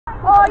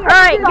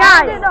Alright,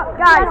 guys,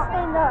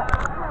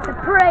 the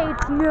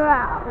parade's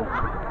now.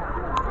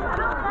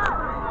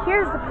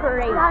 Here's the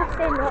parade.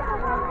 Stand up.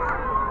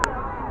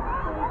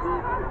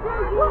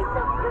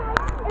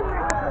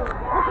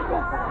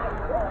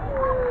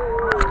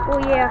 Oh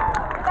yeah.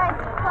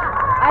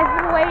 I've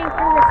been waiting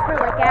for this for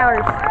like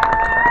hours.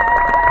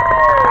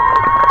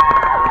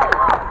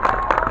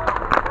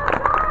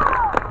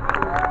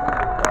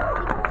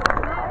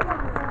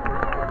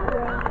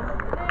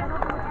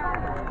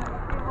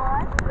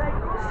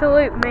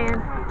 Salute, man.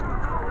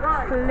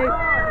 Salute.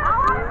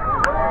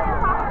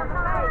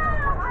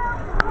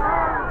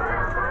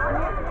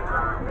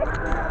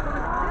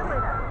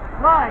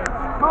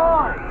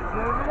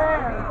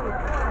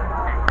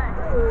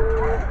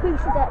 Please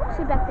sit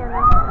back down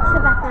there.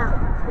 Sit back down.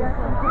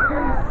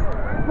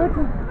 Look.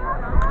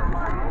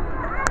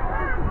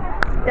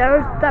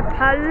 There's the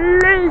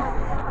police.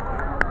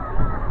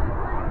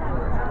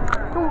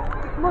 Don't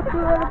look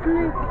at the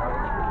police.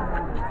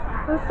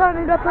 The son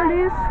of the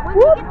police.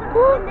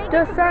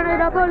 The son of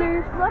the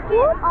police.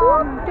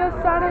 The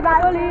son of the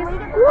police.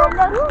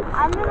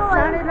 I'm gonna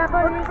Son of the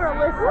police.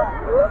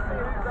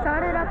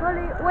 Son of the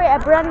police. Wait,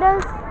 at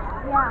Brenda's?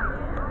 Yeah.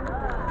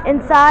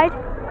 Inside?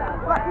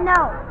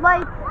 No,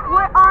 like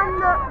we're on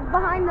the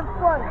behind the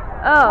float.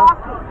 Oh.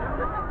 Walking.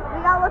 We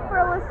gotta look for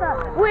Alyssa.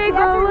 We She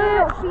has go her in.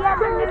 needle. She has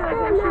her needle,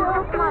 and she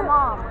broke my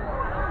mom.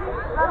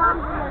 My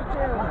mom's in there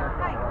too.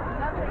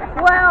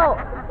 Well,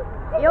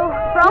 you'll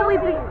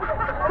probably be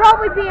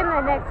in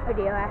the next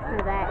video after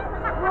that.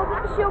 Well,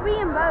 she'll be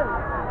in both.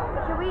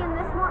 She'll be in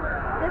this one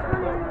and the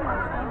next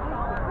one.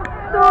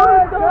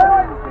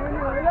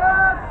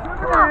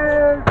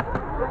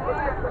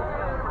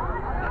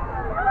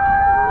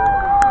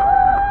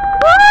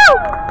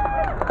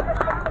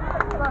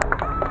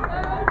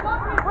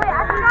 Wait,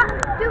 I forgot.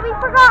 Dude, we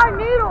forgot our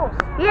noodles.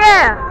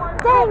 Yeah.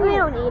 Dang, we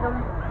don't need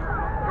them.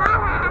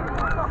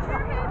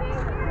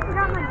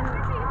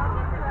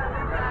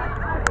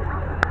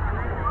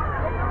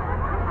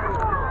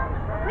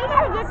 We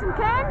gotta get some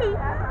candy.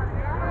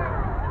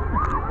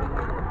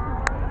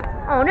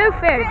 Oh, no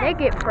fair. They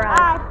get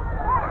fried.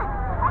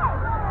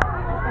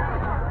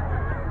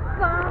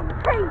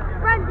 Hey,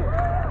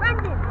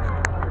 Brendan,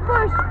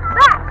 push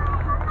back.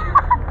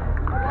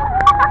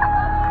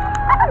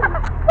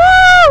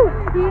 Woo!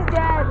 He's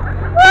dead.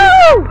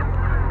 Woo!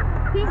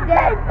 He's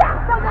dead.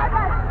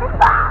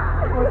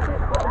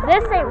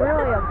 This ain't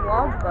really a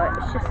vlog, but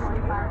it's just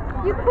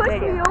You pushed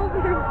video. me over.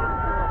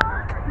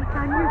 You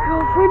found your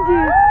girlfriend,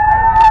 dude.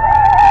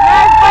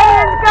 That's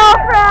Brendan's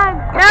girlfriend.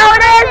 No,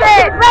 it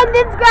isn't.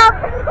 Brendan's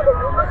girlfriend.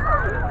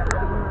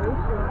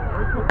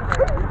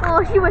 Oh,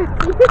 she went.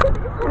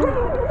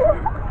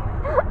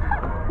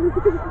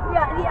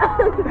 Yeah.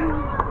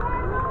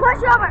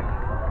 Push over.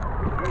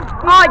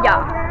 Oh, yeah.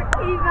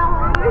 He fell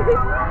over.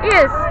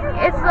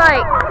 It's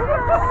like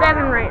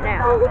 7 right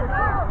now.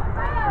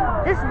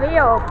 This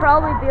video will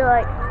probably be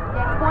like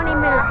 20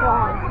 minutes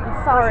long. I'm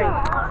sorry.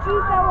 She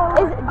fell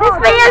over.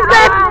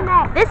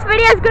 This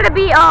video is gonna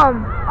be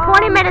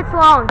 20 minutes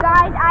long.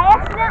 Guys, I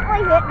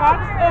accidentally hit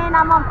next and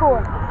I'm on 4.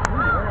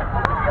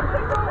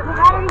 The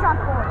battery's on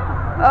 4.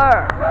 I'm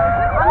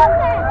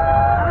okay.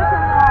 I'm gonna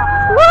turn it off.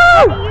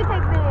 Woo! Maybe you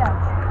take video.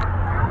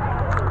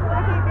 I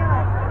can't do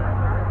it.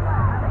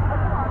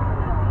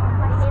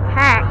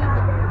 Packed.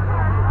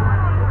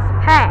 It's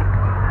packed.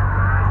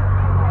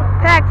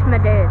 Packed, my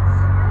dudes.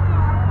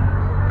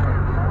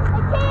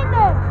 Hey,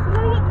 Candace, you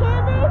gonna get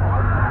candy?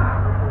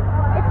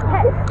 It's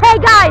Hey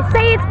guys,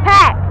 say it's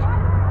packed.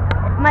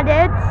 My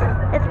dudes.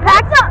 It's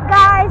packed. What's up,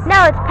 guys?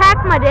 No, it's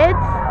packed, my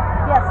dudes.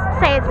 Yes.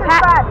 Say it's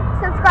packed.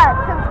 Subscribe.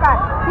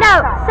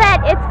 No,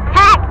 said it's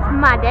packed,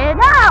 my dudes.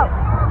 No.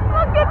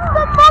 Look, it's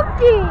the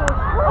monkey.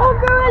 Oh,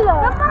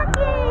 gorilla. The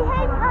monkey.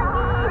 Hey,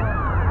 monkey.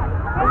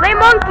 Say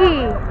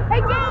monkey.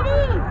 Hey,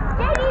 JD,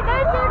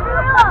 there's your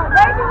gorilla.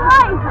 There's your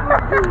wife.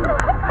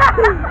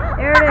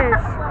 There it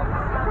is.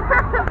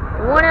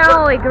 The one and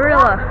only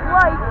gorilla.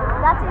 Wife.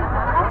 That's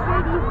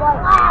JD's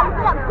wife.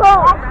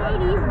 That's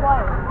JD's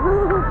wife.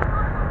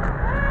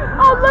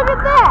 Oh, look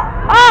at that.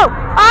 Oh!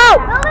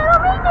 The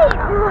little beep.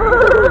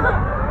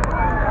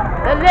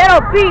 The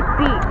little beep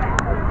beep.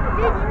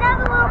 Did you know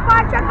the little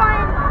fire truck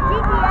on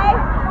GTA?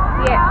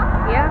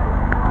 Yeah.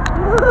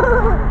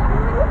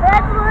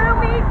 That's a little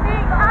beep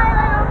beep. Hi,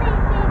 little beep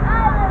beep.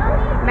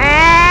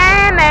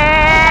 Man.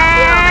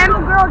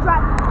 Little girl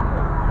driving.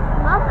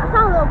 That's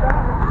not a little girl.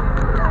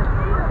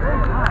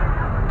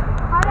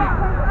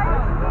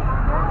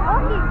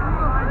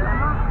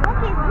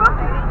 Okay, it's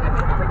Brooklyn.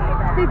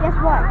 Dude, guess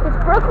what? It's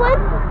Brooklyn?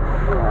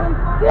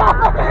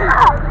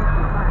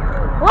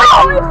 What?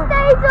 Oh, he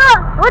stays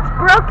up. What's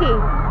Brookie?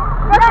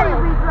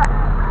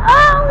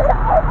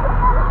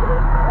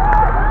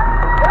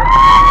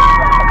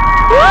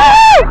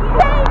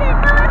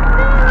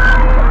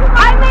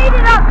 I made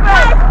it up for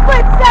a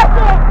split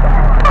second.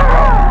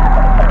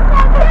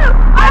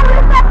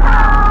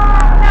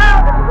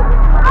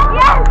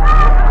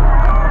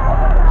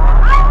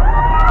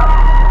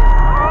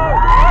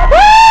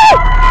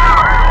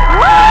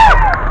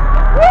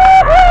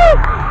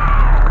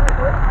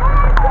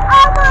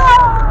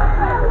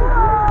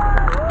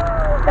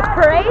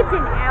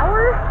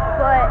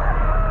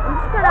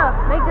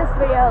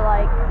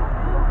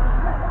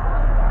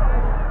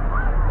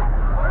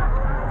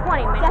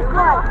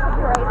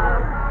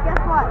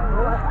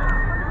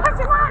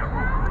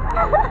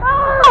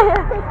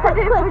 I'm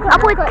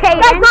with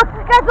Kaden. Guys, look!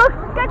 Guys, look!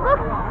 Guys, look!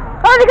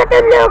 Oh, they got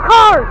the little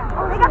cars!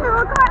 Oh, they got the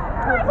little car.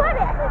 That's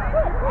funny.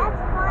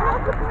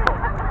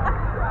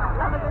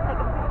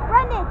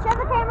 Brendan, show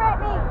the camera at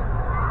me.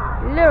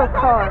 Little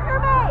car.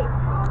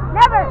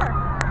 Never.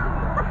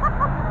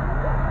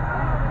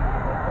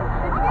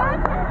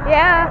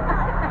 Yeah.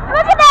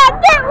 Look at that.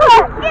 Get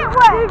wet. Get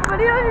wet. This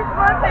video is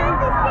funny.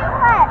 Get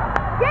wet.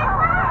 Get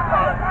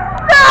wet.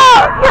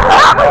 No!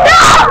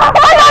 No!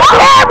 On the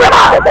camera!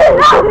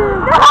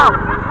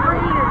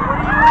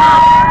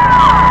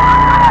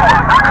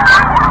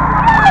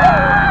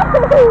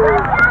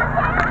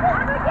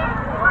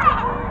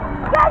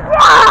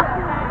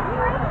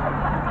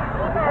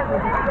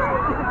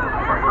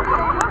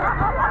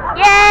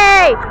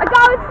 Yay! A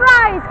guy with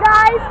fries,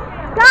 guys!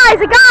 Guys,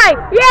 a guy!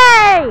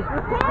 Yay!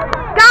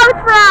 Guy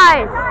with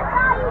fries!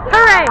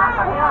 Hooray!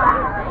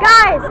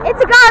 Guys,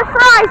 it's a guy with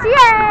fries!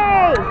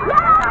 Yay!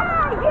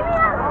 Give me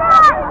that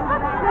fries.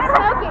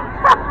 Smoking.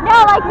 No,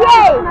 like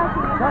yay!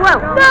 Whoa!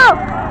 No!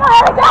 Oh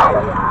my God!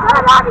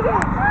 Run off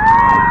again.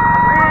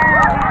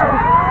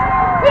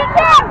 He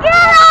can't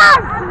get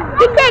us!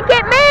 He can't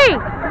get me!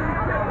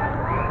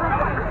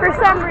 For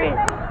some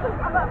reason.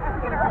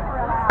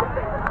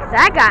 Cause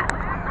I got.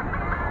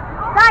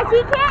 Guys,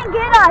 he can't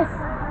get us.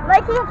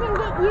 Like he can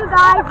get you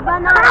guys, but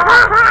not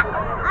us.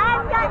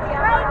 I've got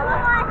straight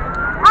one.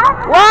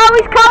 Whoa,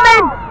 he's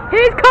coming!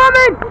 He's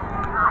coming!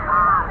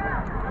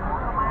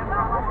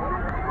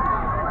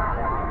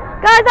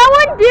 Guys, I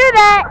wouldn't do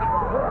that!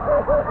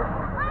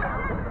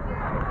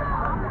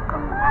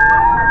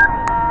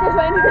 Just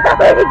wait until he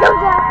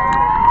comes out.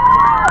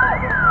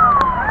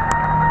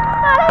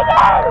 Not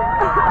again!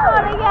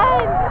 Not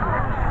again!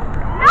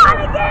 Not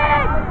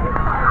again!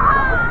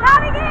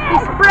 Not again!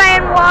 He's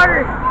spraying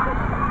water.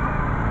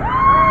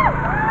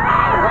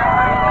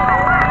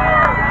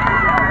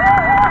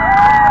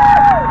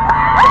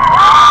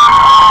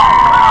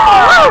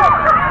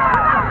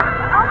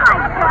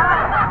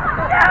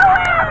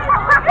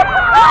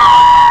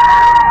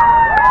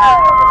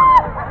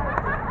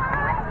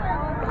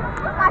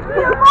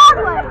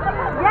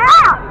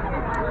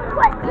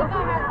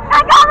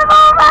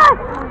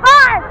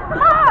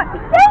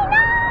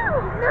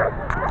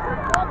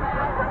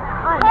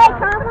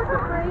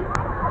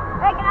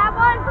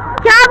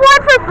 Can I have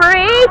one for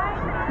free?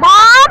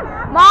 Mom?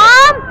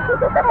 Mom?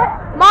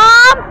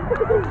 Mom?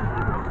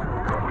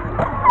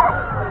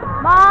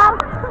 Mom?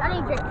 I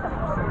need drink.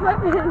 What?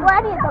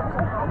 I need a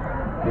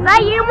Is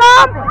that you,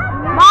 Mom?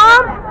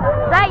 Mom?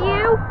 Is that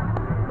you?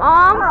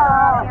 Mom?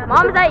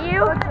 Mom, is that you?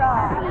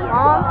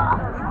 Mom?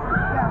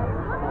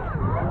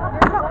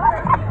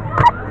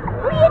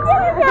 What are you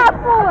doing that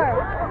for?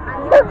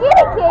 You get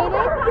it,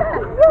 Kaden.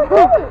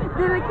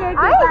 You get it. I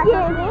ain't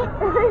getting it.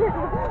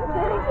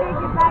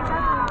 Get back up.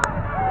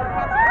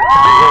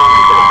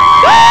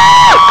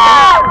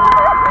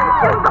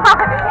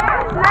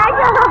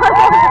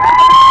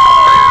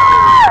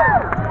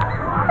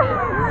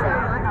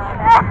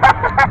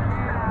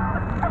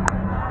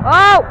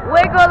 Oh,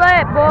 wiggle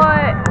it,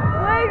 boy.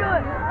 Wiggle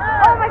it.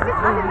 Oh, my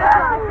sister's in the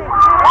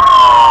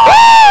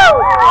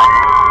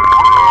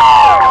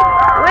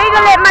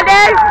Wiggle it, my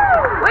dad.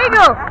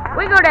 Wiggle.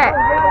 Wiggle that.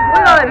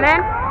 Wiggle it,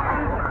 man.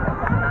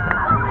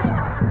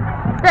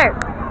 There.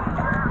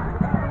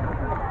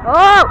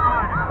 Oh.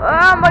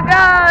 Oh my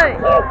God.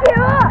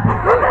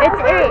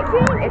 It's it.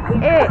 It's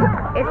it.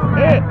 It's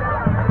it.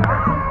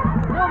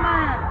 No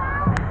man.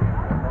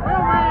 No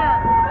man.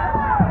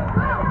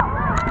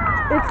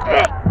 It's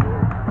it.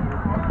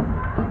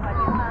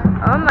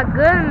 Oh my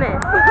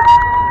goodness.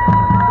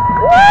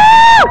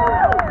 Woo!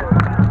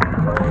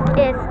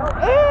 It's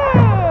it.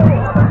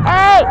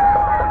 Hey.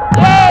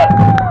 Yay.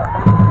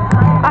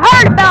 I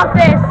heard about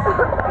this.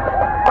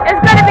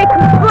 It's gonna be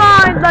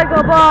compliant like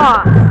a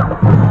boss.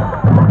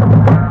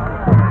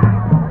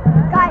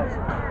 Guys,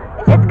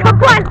 It's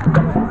compliant.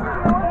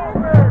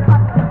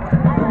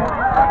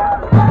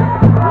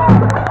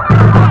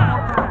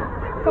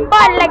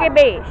 Combine like a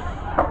beast.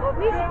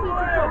 we should teach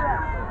each other.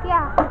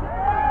 Yeah.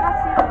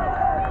 That's it.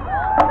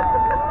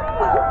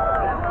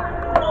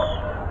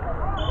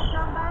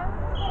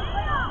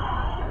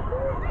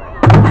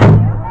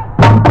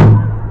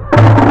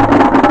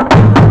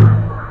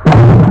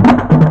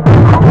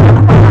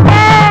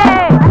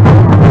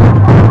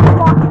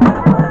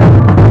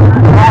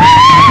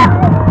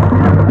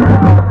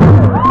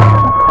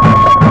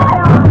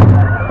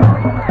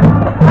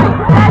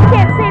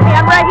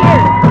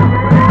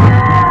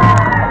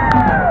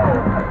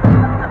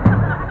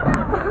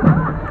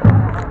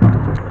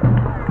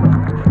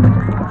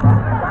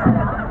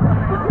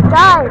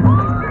 Guys,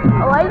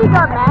 a lady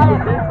got mad at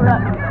me for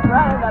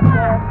running up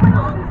there.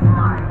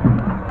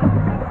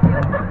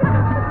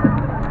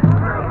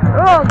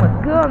 Oh my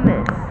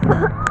goodness.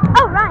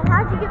 Oh, Ryan,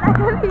 how'd you get back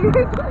up here?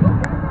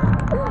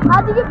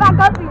 How'd you get back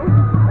up here?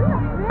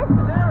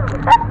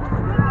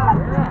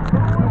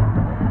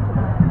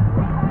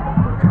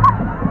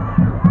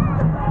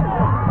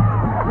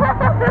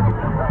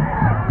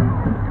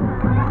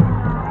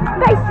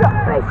 Nice shot,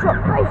 nice shot,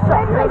 nice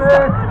shot, nice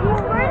shot.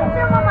 He's wearing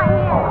some on my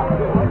hand.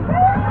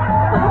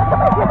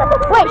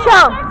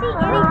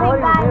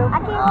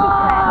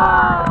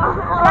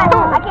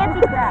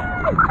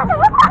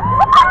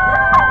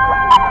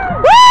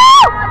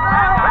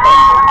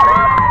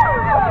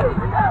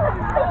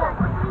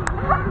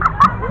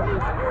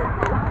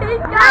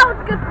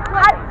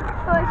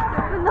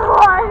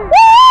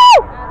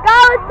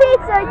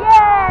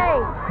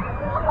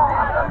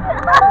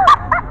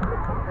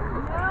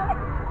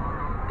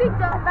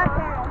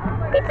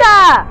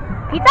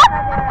 Pizza?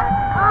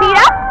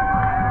 Pizza?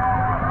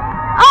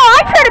 Oh, I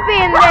try to be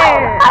in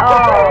there.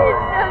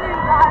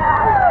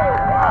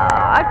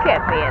 I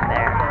can't be in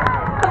there.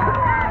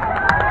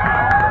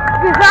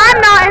 Because I'm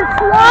not in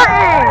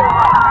Swanton.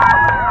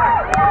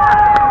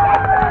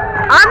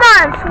 I'm not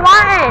in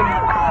Swanton.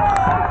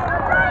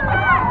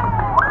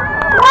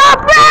 Oh,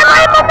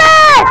 Bradley, my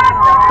man!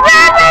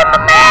 Bradley,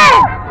 my man!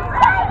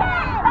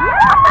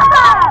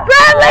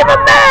 Bradley, my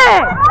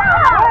man!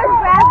 Where's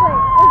Bradley?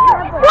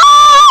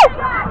 Woo!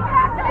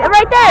 They're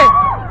right there.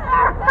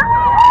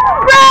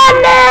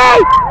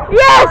 Bradley!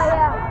 Yes!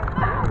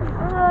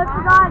 I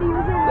forgot he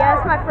was in. Yeah,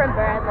 that's my friend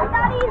Bradley.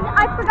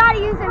 I forgot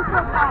he was in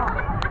football.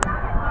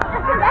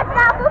 That's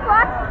not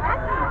football.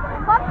 That's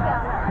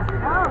football.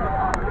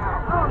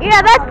 Oh.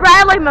 Yeah, that's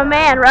Bradley, my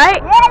man,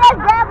 right? Yeah, that's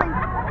Bradley.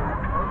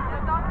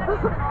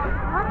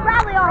 That's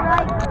Bradley, all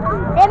right.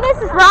 And this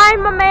is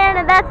Ryan, my man,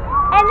 and that's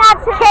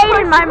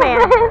Caden, my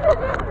man.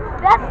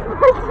 That's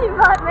Pushy,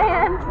 my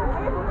man.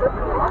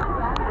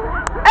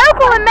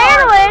 Oakland,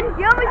 Maryland.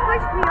 You almost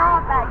pushed me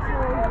off,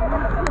 actually.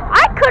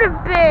 I could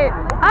have been.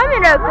 I'm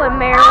in Oakland,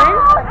 Maryland.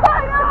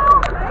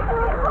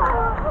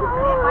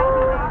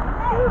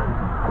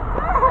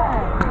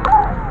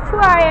 That's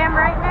where I am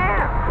right now.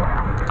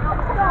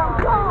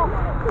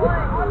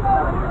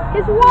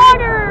 It's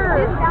water.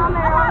 It's down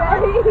there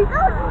already.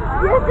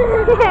 Yes, it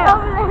is. Yeah.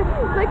 Over there.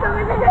 Look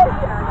over there.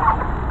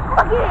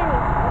 Look at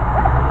it.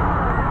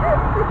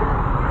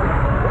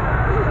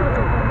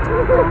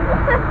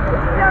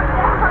 Jump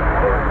down.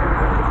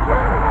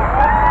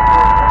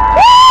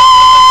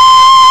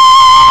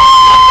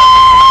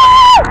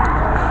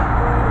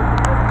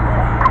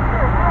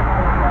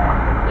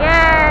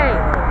 Yay!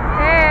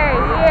 Hey,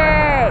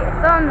 yay!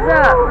 Thumbs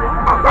up.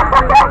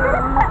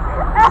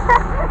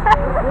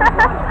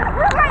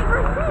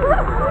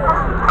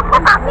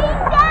 Me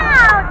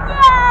down!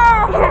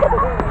 Yeah!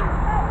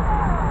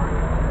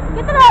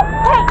 Get to the...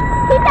 Hey!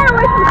 Keep that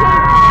away from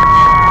James.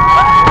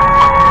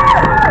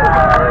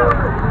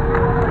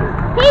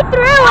 He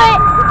threw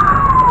it.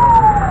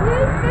 You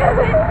threw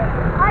it.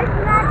 I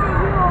smacked it,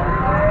 you over.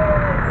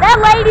 That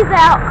lady's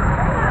out.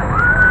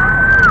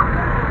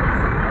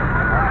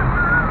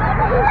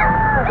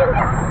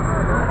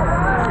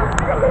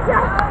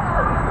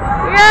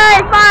 Yay!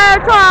 Fire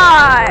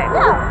time!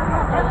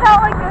 It felt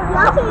like this.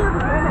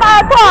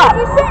 Fire time!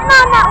 You're sitting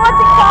on that,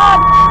 what's it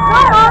called?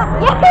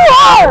 Yes, you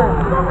are!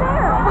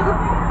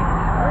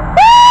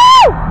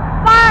 Woo!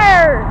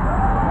 Fire!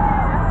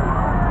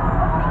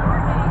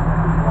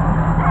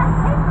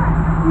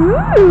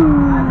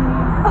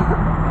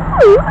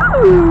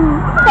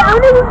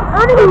 Okay,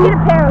 I'm gonna go get a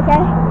pair,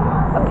 okay?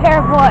 A pair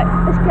of what?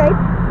 A scrape.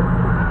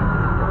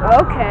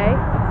 Okay.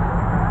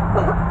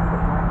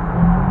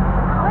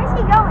 Where's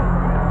he going?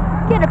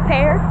 Get a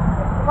pair.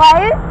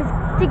 What?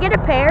 To get a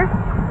pair.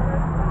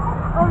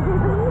 Oh,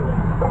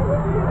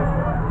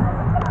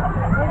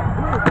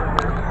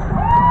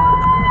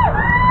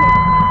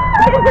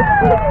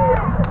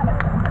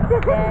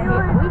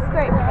 Yeah, we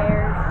scrape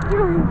pears.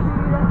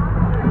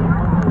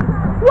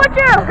 Watch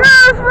out,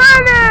 girls,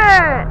 run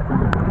it!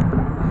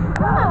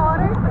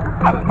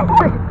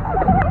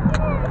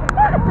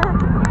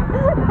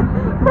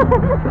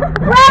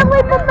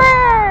 Bradley, my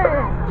man!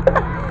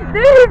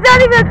 Dude, he's not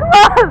even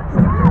close!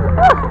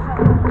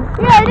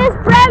 Yeah, it is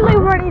Bradley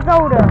when he's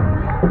older.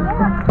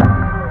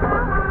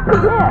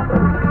 Yeah.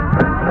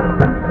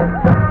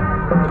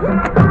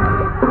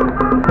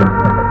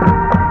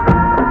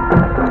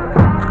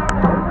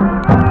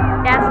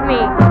 That's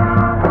me.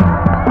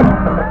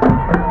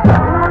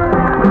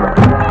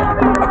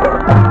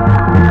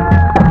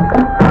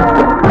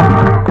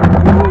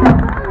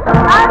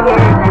 I'm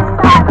getting this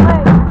fat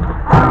leg.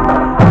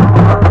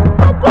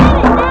 I get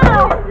it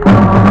now.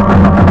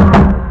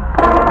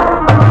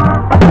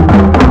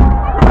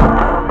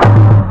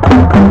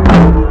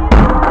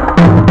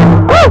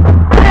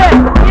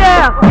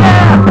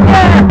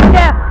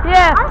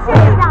 Yeah. I'm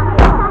sitting down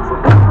here.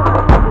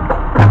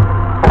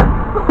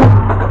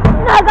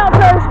 I got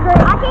first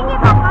grade. I can't get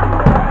back on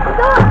here.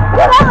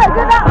 Go that way.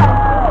 Go that way.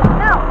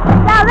 No.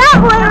 Now that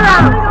way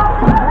around.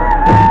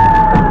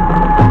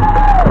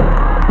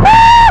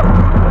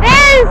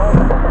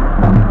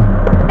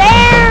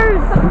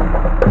 There's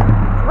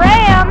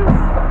Rams.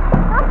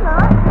 That's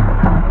not.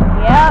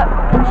 Yep.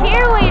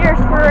 Cheerleaders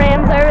for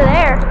Rams over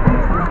there.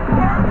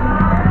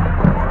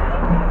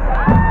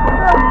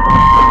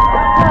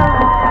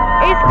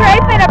 He's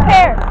scraping a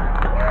pear.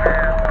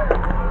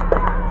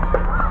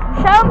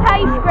 Show him how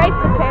you scrape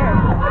the pear.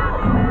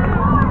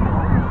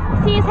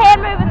 See his hand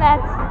moving?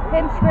 That's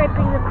him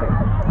scraping the pear.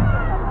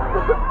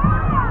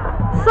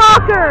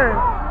 Soccer!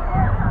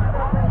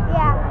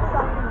 Yeah.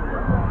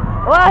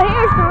 Well,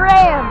 here's the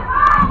Rams.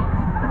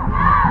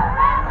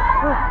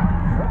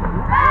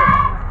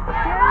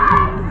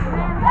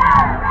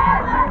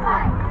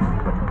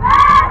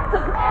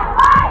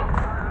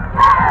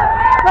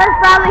 Where's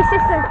Bradley's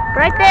sister?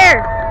 Right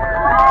there.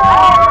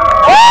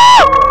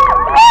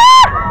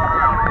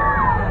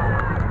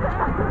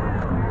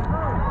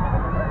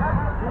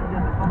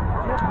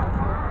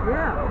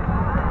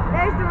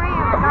 There's the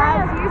Rams.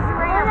 Here's the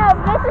Rams. No,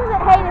 this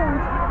isn't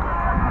Hayden's.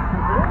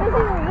 This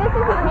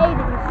isn't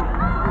Hayden's.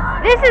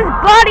 This is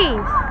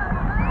Buddy's.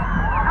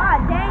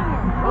 Ah, dang it.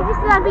 It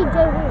just gotta be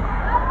JV.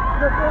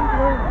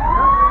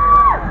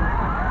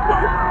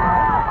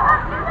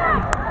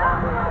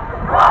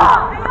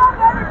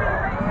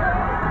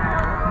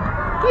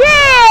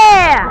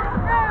 Yeah!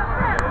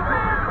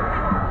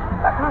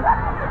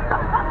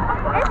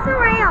 It's the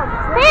Rams.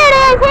 Here it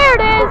is, here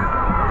it is.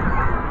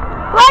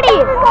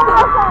 Buddy's.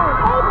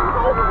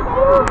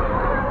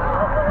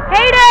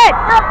 Hayden!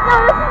 No,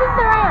 this isn't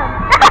the Rams.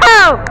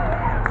 No!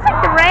 It's like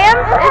the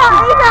Rams.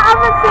 These are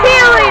other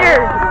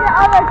Cheerleaders. These are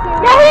other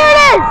cheerleaders. Yeah, here it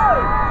is.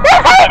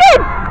 There's Hayden!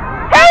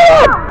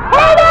 Hayden!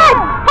 Hayden!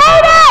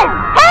 Hayden!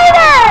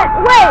 Hayden!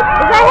 Wait,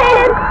 is that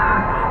Hayden?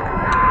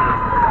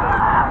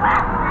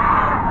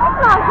 That's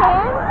not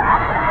Hayden.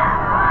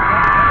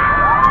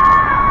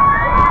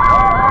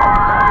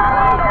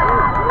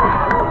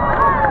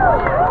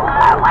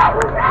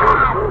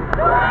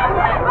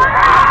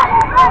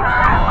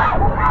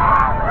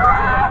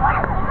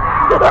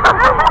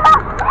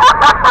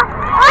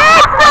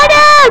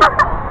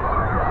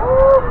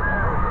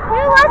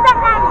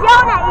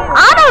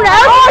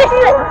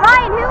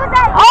 Ryan, who was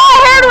that? All I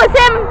heard was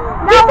him.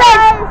 He said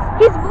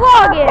he's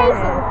vlogging.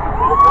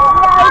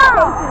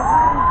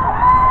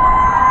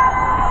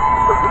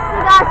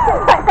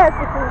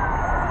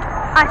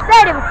 I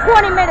said it was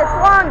 20 minutes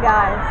long,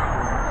 guys.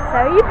 So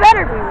you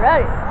better be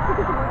ready.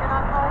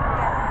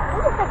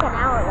 It's like an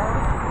hour long.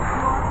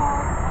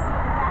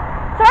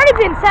 It's already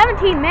been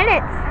 17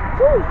 minutes.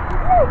 Jeez,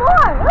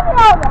 more. Look at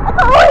all that. That's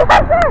all we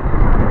have there.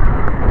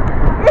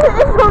 This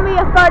is going to be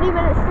a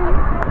 30-minute stream.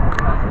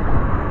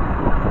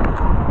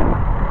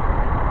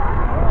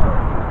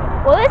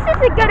 Well, this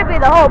isn't going to be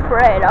the whole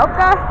parade,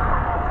 okay?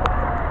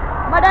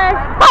 But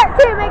part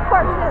 2, make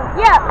part 2.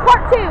 Yeah,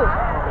 part 2.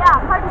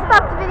 Yeah, part 2.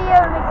 Stop the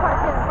video and make part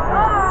 2.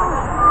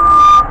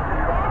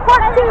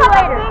 Part 2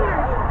 later.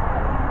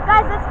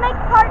 Guys, let's make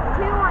part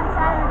 2 on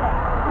Saturday.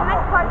 We'll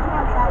make part 2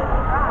 on Saturday.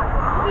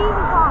 We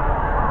even talk.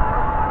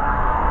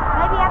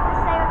 Maybe you have to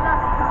stay with us.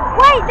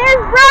 Wait,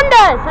 there's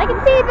Brenda's. I can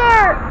see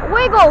their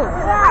wiggles.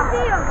 Yeah, I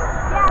see them.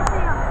 Yeah, I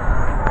see them.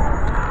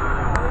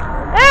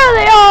 There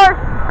they are.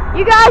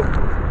 You guys.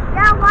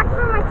 Yeah, watch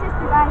for my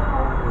sister, guys.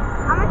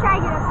 I'm gonna try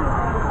to get up here.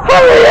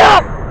 Hurry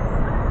up!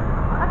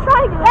 I'll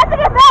try to get up. You have to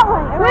get that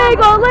way.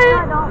 Wiggle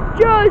it.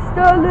 Just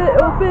a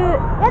little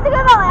bit. You have to go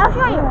that way. I'll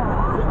show you.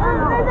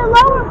 There's a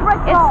lower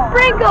brick wall. It's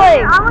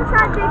sprinkling. I'm gonna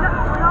try to dig up.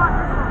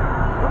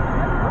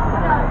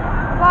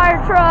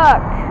 Fire truck.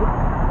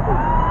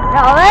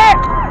 Now there.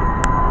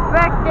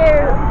 Back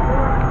there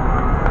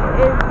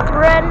is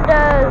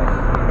Brenda's.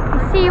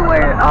 You see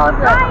where all the...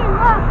 Ryan,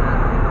 look.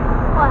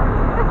 What?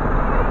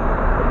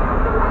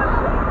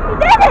 He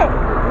did it!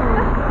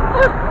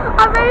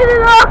 I made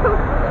it up!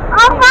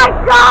 Oh my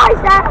gosh,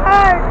 that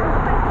hurt!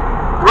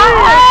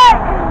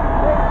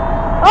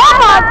 Oh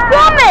my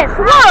goodness!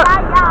 Look!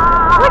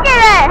 Look at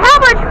that! How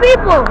much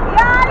people?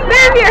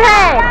 Move your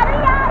head!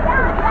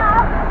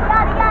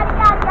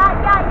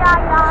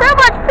 So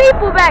much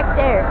people back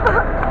there!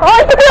 Oh,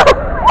 you know!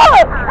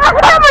 Look!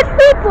 How much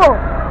people?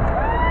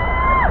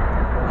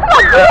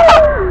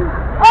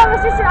 Oh, my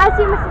sister, I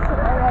see my sister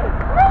already.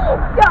 There you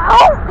go!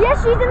 Yes,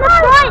 she's in the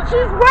front!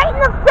 She's right in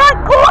the front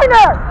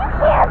corner!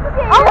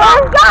 Oh my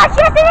gosh,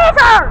 yes it is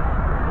her!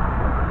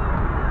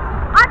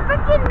 I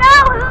freaking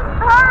know who's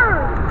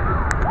her!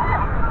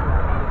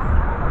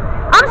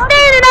 I'm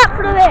standing up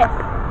for this!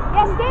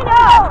 Yeah, stand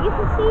up! You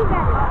can see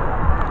better.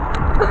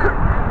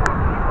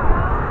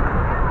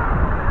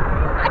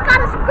 I got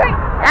a scrape!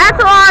 That's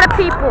a lot of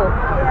people.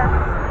 Yeah.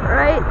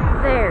 Right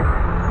there.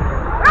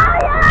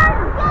 Ryan!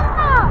 Get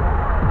up!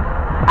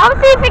 I'll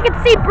see if I can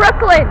see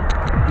Brooklyn.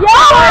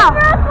 Yeah!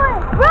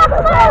 Brooklyn!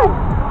 Brooklyn!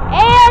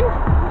 And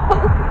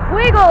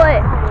wiggle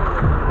it.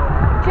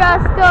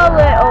 Just a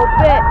little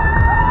bit.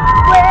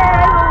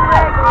 Wiggle,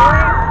 wiggle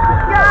it.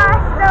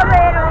 Just a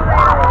little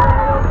bit.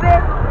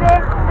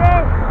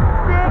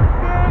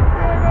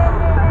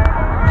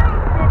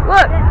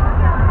 Look.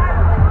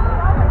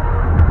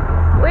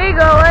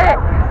 Wiggle it.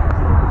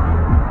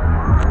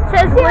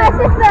 Says See my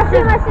sister,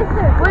 see my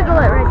sister. Wiggle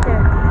it right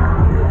there.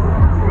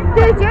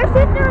 Dude, your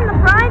sister in the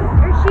front,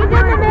 or she's in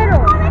the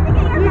middle?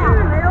 She's in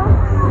the middle.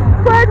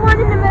 Third one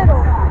in the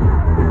middle.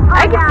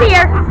 I can see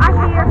her. I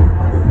see her.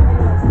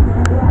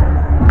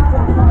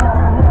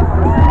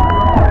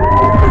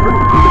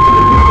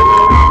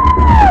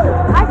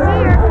 I see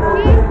her.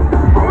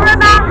 We're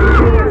about to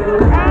see her.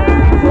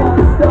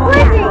 And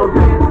Lindsay.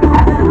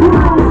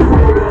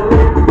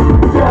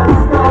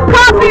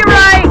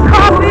 Copyright,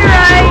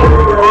 copyright.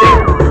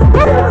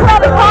 This is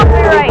probably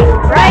copyright,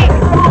 Right?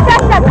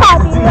 That's not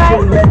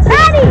copyright.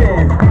 Maddie!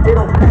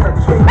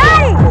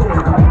 Maddie!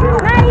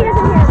 Maddie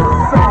doesn't hear me.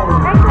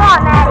 Thanks a lot,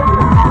 Maddie.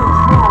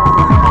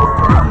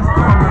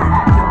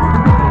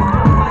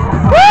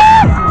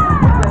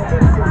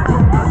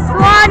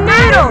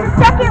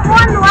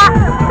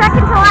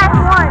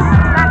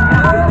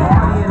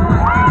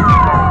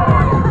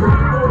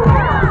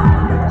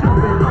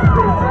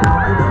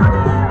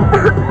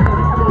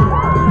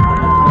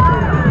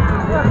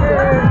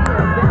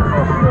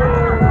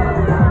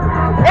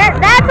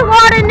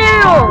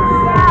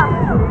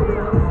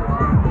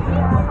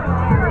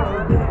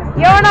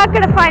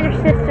 gonna find your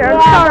sister. I'm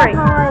yeah, sorry.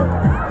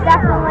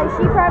 Definitely.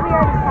 She probably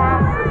already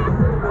passed.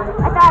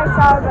 I thought I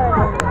saw her,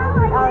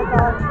 but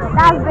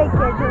that was big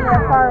kids and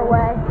they're far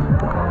away.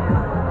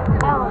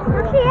 Oh,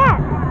 where's she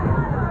at?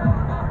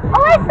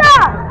 Alyssa!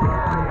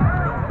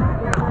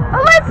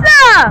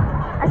 Alyssa!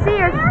 I see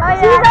her. Oh,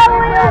 yeah, she's all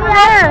the way over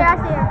there.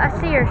 I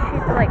see her.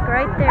 She's like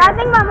right there. I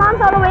think my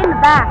mom's all the way in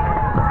the back.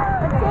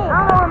 Let's see.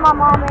 I don't know where my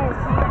mom is.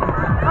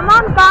 My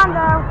mom's gone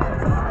though.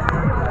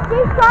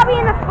 She's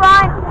probably in the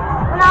front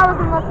when I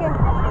wasn't looking.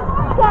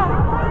 Okay.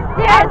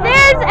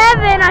 There's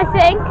Evan, I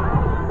think.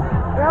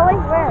 Really?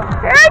 Where?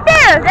 Right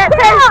there. That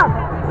says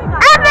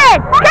Evan!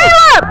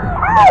 Caleb!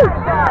 Hey!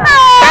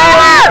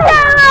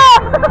 Caleb!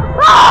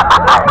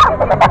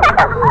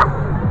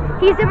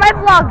 He's in my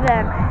vlog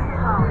then.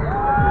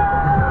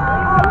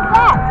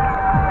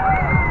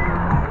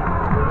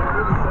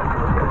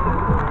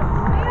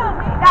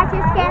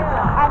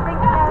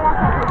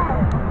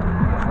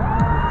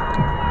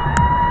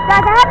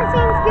 Guys, I haven't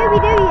seen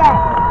Scooby-Doo yet.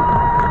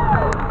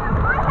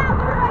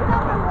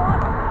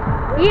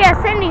 Yeah,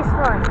 Cindy's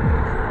fun.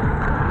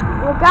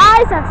 Well,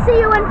 guys, I'll see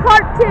you in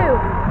part 2.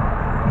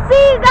 See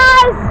you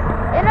guys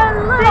in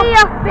a little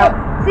bit.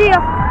 See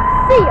ya.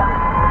 See ya.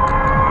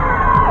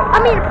 I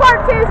mean,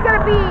 part 2 is going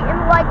to be in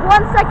like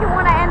 1 second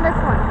when I end this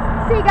one.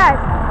 See you guys.